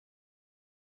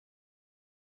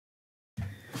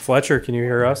Fletcher, can you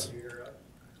hear us?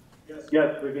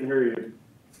 Yes, we can hear you.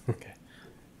 Okay.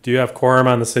 Do you have quorum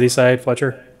on the city side,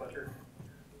 Fletcher?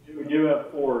 We do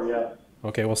have 4, yes.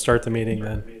 Okay, we'll start the meeting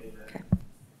then.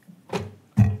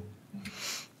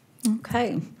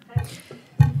 Okay.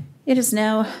 It is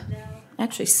now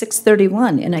actually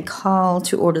 6:31, and I call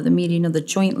to order the meeting of the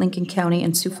Joint Lincoln County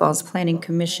and Sioux Falls Planning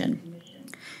Commission.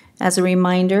 As a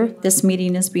reminder, this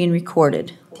meeting is being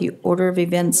recorded. The order of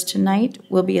events tonight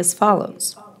will be as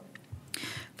follows.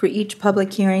 For each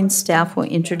public hearing, staff will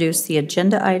introduce the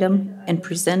agenda item and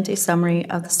present a summary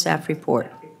of the staff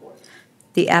report.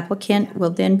 The applicant will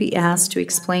then be asked to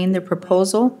explain their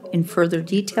proposal in further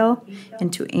detail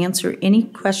and to answer any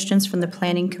questions from the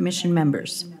Planning Commission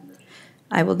members.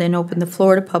 I will then open the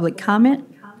floor to public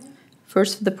comment,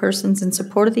 first for the persons in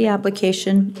support of the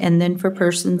application and then for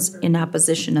persons in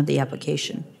opposition of the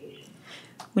application.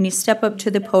 When you step up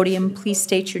to the podium, please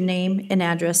state your name and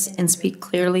address and speak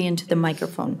clearly into the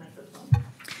microphone.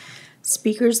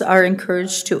 Speakers are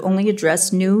encouraged to only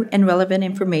address new and relevant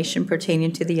information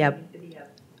pertaining to the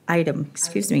item.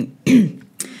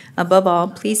 Above all,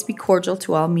 please be cordial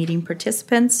to all meeting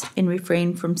participants and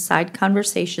refrain from side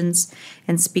conversations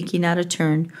and speaking out of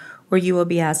turn, or you will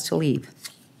be asked to leave.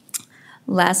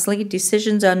 Lastly,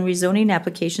 decisions on rezoning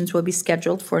applications will be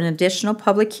scheduled for an additional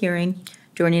public hearing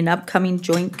during an upcoming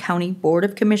Joint County Board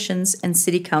of Commissions and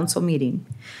City Council meeting.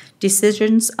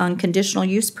 Decisions on conditional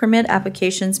use permit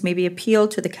applications may be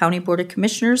appealed to the County Board of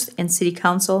Commissioners and City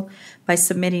Council by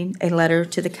submitting a letter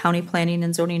to the County Planning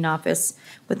and Zoning Office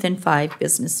within 5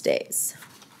 business days.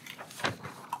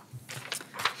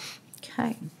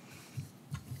 Okay.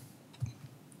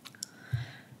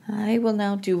 I will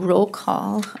now do roll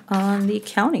call on the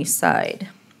county side.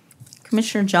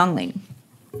 Commissioner Jongling.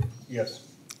 Yes.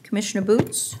 Commissioner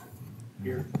Boots.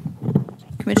 Here.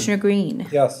 Commissioner Green.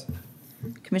 Yes.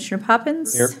 Commissioner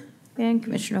Poppins. Here. And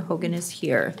Commissioner Hogan is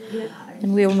here.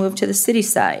 And we will move to the city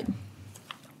side.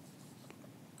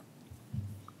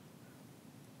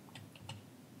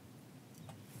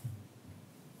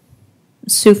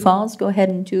 Sioux Falls, go ahead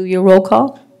and do your roll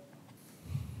call.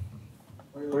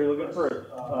 Are you looking for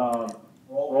a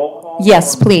roll call?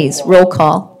 Yes, please, roll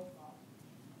call.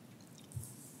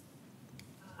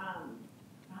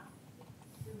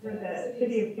 For the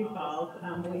city of Sioux Falls,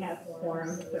 we have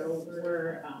quorum, so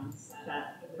we're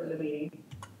set for the meeting.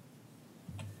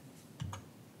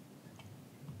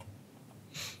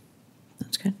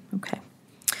 That's good, okay.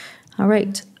 All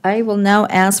right, I will now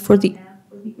ask for the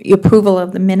approval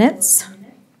of the minutes.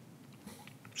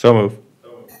 So move.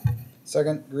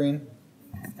 Second, Green.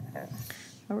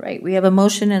 All right, we have a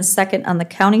motion and a second on the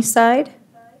county side.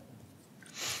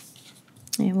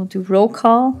 And we'll do roll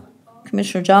call.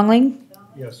 Commissioner Jongling?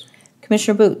 Yes.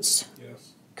 Commissioner Boots?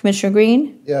 Yes. Commissioner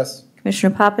Green? Yes.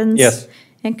 Commissioner Poppins? Yes.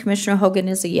 And Commissioner Hogan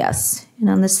is a yes. And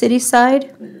on the city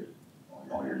side?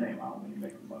 Call your name out when you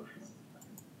make the motion.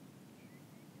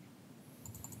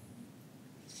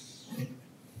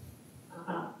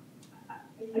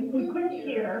 We couldn't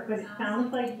hear, but it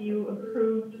sounds like you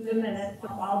approved the minutes, so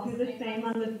I'll do the same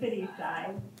on the city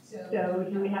side. So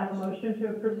do we have a motion to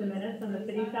approve the minutes on the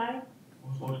city side?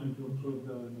 Motion to approve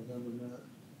the November minutes.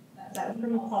 That was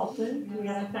from Paulson. Do we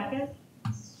have a second?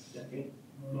 Second.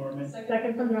 Norman.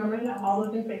 Second from Norman. All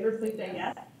those in favor, please say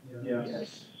yes.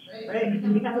 Yes. Great.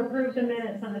 We have approved the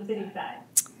minutes on the city side.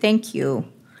 Thank you.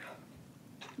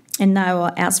 And now I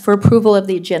will ask for approval of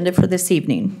the agenda for this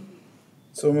evening.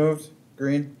 So moved,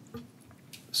 Green.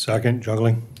 Second,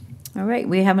 juggling. All right,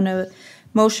 we have a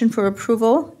motion for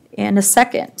approval and a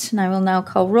second. And I will now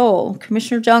call roll.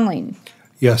 Commissioner Jongling?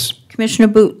 Yes. Commissioner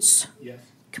Boots? Yes.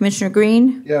 Commissioner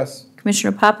Green? Yes.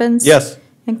 Commissioner Poppins? Yes.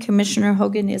 And Commissioner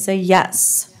Hogan is a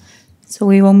yes. So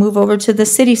we will move over to the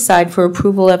city side for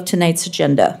approval of tonight's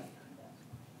agenda.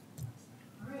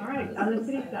 All right, on the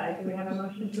city side, do we have a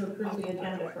motion to approve the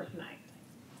agenda for tonight?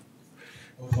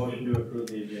 Motion to approve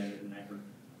the agenda tonight.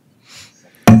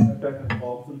 Second,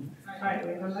 Paulson. All right,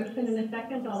 we have a motion and a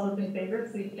second. All those in favor,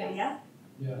 please say yes.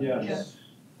 Yes.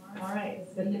 All right,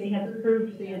 the city has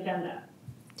approved the agenda.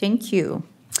 Thank you.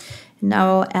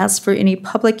 Now I'll ask for any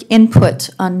public input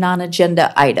on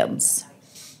non-agenda items.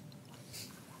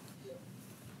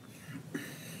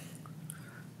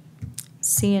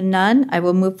 Seeing none, I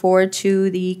will move forward to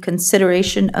the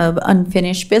consideration of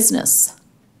unfinished business.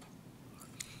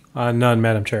 None,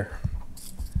 Madam Chair.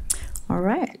 All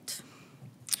right.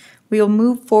 We will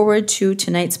move forward to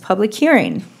tonight's public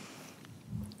hearing.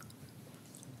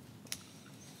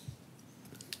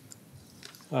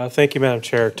 Thank you, Madam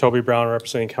Chair. Toby Brown,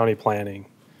 representing County Planning.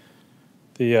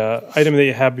 The item that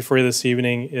you have before you this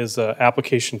evening is an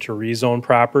application to rezone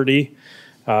property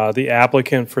The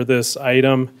applicant for this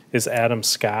item is Adam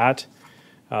Scott.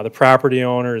 The property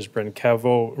owner is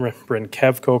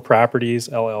Brinkevco Properties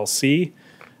LLC.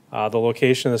 The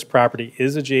location of this property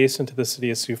is adjacent to the city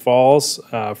of Sioux Falls.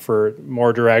 For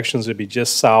more directions, it would be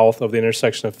just south of the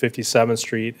intersection of 57th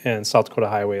Street and South Dakota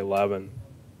Highway 11.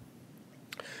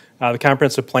 The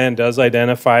comprehensive plan does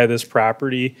identify this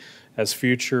property as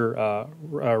future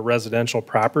residential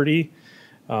property.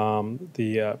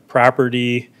 There's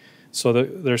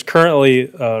currently,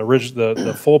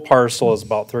 the full parcel is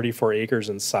about 34 acres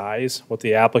in size. What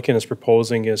the applicant is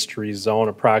proposing is to rezone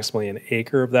approximately an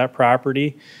acre of that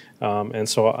property. And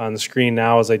so on the screen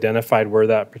now is identified where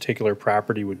that particular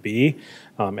property would be.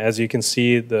 As you can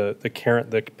see, the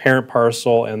parent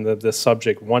parcel and the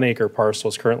subject 1 acre parcel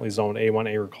is currently zoned A1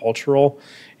 agricultural.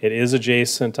 It is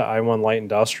adjacent to I-1 light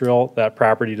industrial. That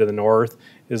property to the north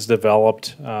is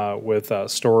developed with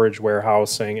storage,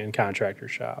 warehousing, and contractor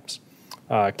shops.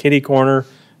 Kitty Corner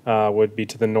would be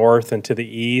to the north, and to the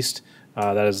east,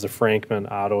 that is the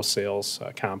Frankman Auto Sales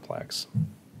Complex.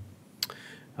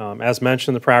 As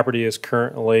mentioned, the property is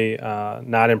currently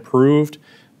not improved.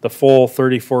 The full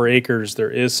 34 acres, there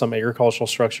is some agricultural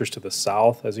structures to the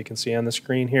south, as you can see on the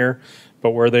screen here,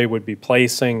 but where they would be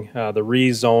placing the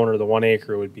rezone or the 1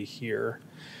 acre would be here.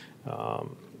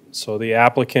 So the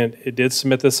applicant, it did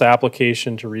submit this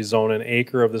application to rezone an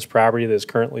acre of this property that is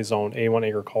currently zoned A1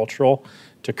 agricultural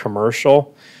to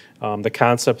commercial. The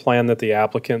concept plan that the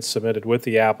applicant submitted with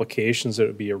the applications, it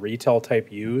would be a retail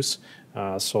type use.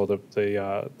 So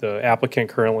the applicant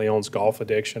currently owns Golf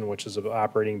Addiction, which is an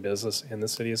operating business in the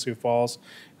city of Sioux Falls.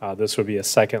 This would be a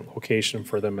second location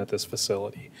for them at this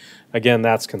facility. Again,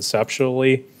 that's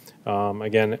conceptually.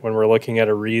 Again, when we're looking at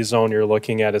a rezone, you're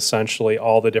looking at essentially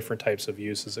all the different types of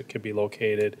uses that could be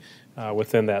located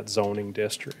within that zoning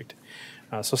district.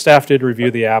 So staff did review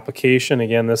the application.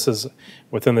 Again, this is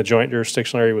within the joint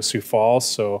jurisdictional area with Sioux Falls,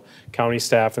 so county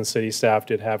staff and city staff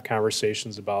did have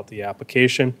conversations about the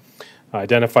application.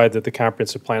 Identified that the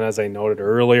comprehensive plan, as I noted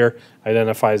earlier,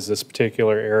 identifies this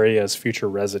particular area as future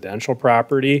residential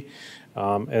property.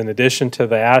 In addition to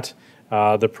that,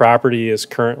 the property is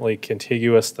currently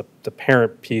contiguous, the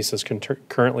parent piece is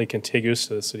currently contiguous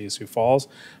to the city of Sioux Falls.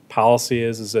 Policy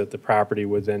is that the property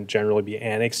would then generally be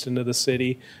annexed into the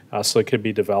city, so it could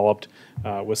be developed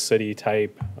with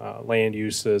city-type land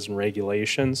uses and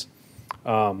regulations.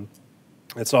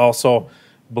 It's also,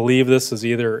 believe this is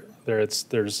either,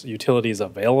 there's utilities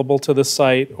available to the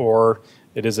site, or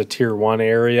it is a Tier 1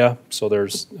 area, so there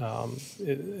is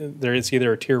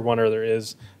either a Tier 1 or there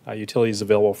is utilities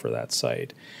available for that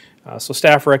site. So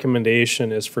staff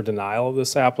recommendation is for denial of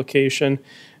this application.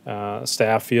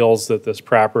 Staff feels that this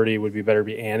property would be better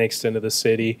be annexed into the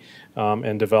city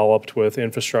and developed with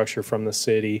infrastructure from the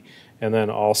city, and then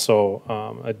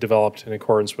also developed in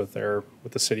accordance with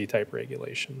the city type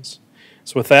regulations.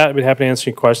 So with that, I'd be happy to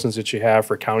answer any questions that you have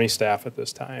for county staff at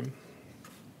this time.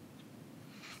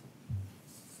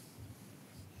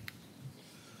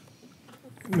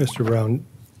 Mr. Brown,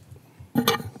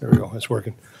 there we go, it's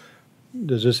working.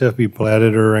 Does this have to be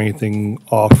platted or anything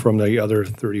off from the other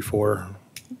 34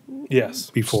 Yes.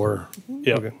 before?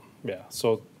 Yeah. Okay. Yeah.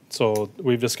 So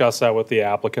we've discussed that with the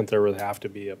applicant. There would have to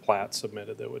be a plat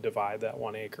submitted that would divide that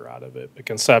 1 acre out of it. But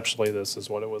conceptually, this is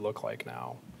what it would look like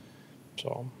now.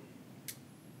 So.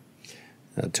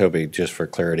 Toby, just for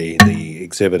clarity, the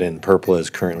exhibit in purple is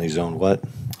currently zoned what?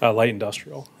 Light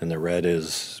industrial. And the red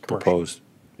is Commercial. proposed?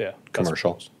 Yeah.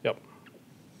 Commercial. Proposed. Yep.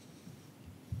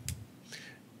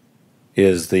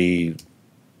 Is the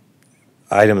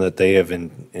item that they have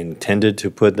intended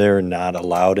to put there not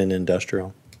allowed in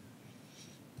industrial?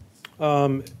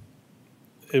 That's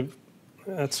a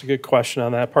good question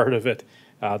on that part of it.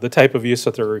 The type of use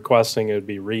that they're requesting, it would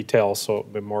be retail, so it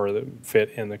would be more that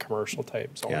fit in the commercial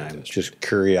type zoning Yeah, district. just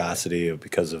curiosity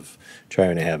because of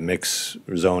trying to have mixed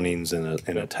zonings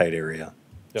in a tight area.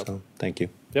 Yep. So, thank you.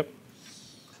 Yep.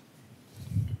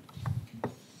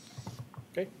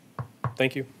 Okay,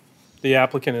 thank you. The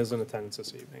applicant is in attendance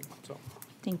this evening, so.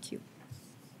 Thank you.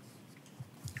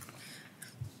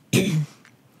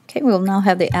 Okay, we'll now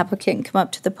have the applicant come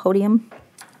up to the podium.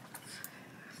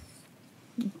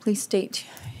 Please state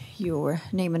your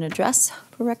name and address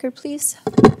for record, please.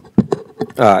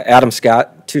 Adam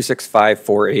Scott,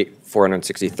 26548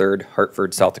 463rd,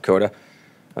 Hartford, South Dakota.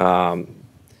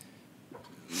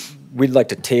 We'd like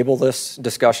to table this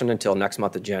discussion until next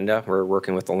month's agenda. We're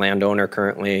working with the landowner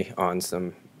currently on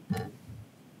some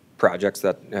projects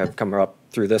that have come up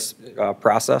through this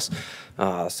process.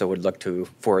 So we'd look to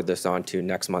forward this on to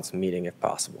next month's meeting if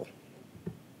possible.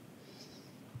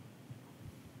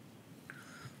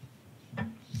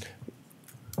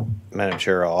 Madam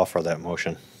Chair, I'll offer that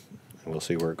motion, and we'll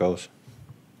see where it goes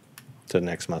to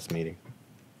next month's meeting.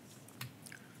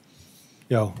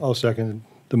 Yeah, I'll second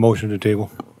the motion to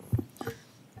table.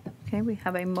 Okay, we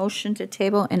have a motion to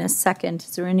table and a second.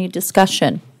 Is there any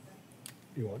discussion?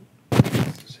 You want?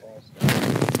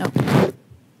 No.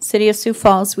 City of Sioux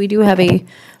Falls, we do have a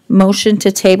motion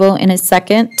to table and a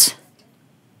second.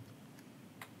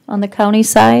 On the county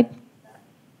side?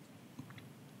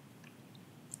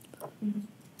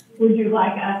 Would you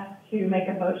like us to make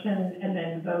a motion and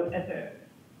then vote as a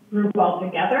group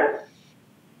altogether?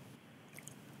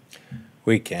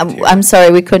 We can't hear. I'm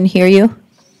sorry, we couldn't hear you.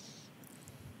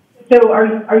 So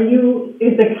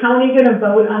is the county going to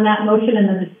vote on that motion and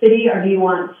then the city, or do you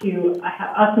want to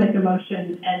have us make a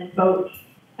motion and vote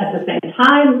at the same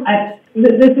time?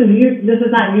 This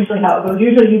is not usually how it goes.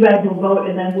 Usually you guys will vote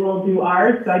and then we'll do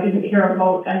ours, so I didn't hear a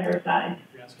vote on your side.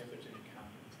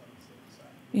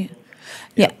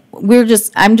 Yeah,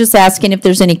 I'm just asking if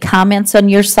there's any comments on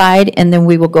your side, and then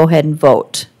we will go ahead and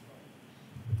vote.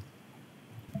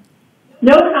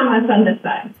 No comments on this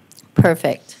side.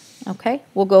 Perfect. Okay,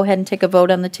 we'll go ahead and take a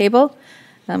vote on the table.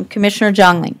 Commissioner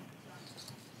Jongling.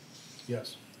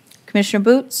 Yes. Commissioner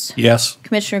Boots. Yes.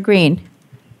 Commissioner Green.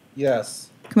 Yes.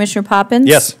 Commissioner Poppins.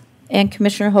 Yes. And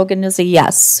Commissioner Hogan is a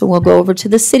yes. So we'll go over to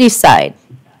the city side.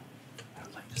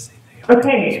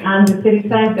 Okay, on the city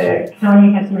side, the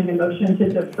county has made a motion to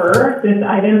defer this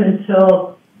item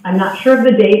until, I'm not sure of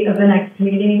the date of the next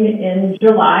meeting in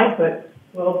July, but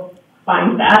we'll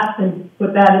find that and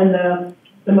put that in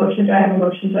the motion. Do I have a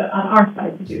motion on our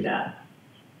side to do that?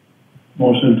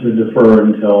 Motion to defer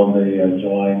until the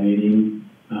July meeting,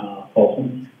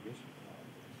 Paulson.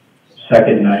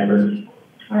 Second, Nyberg.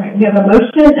 All right, we have a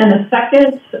motion and a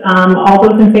second. All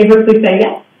those in favor, please say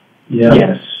yes.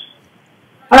 Yes.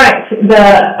 All right,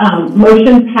 the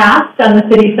motion passed on the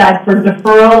city side for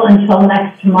deferral until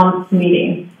next month's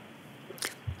meeting.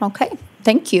 Okay,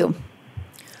 thank you.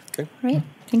 Okay. All right,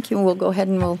 thank you. We'll go ahead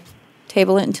and we'll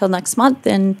table it until next month,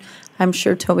 and I'm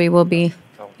sure Toby will be,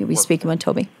 you'll be speaking with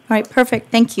Toby. All right,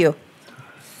 perfect, thank you.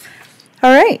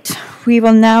 All right, we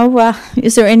will now,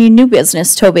 is there any new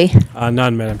business, Toby?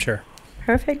 None, Madam Chair.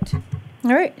 Perfect.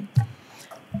 All right.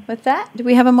 With that, do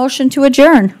we have a motion to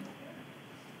adjourn?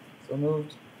 So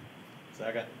moved.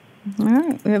 Second. All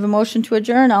right, we have a motion to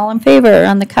adjourn. All in favor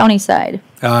on the county side?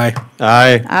 Aye.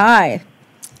 Aye. Aye.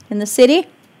 In the city?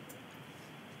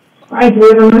 All right, do we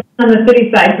have a motion on the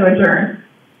city side to adjourn?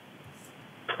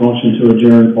 Motion to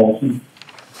adjourn, Paulson.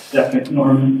 Second,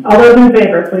 Norman. All those in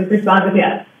favor, please respond with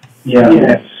yes.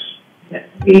 Yes. Yes.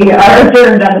 We are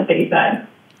adjourned on the city side.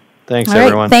 Thanks, All right,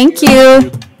 everyone. thank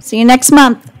you. See you next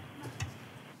month.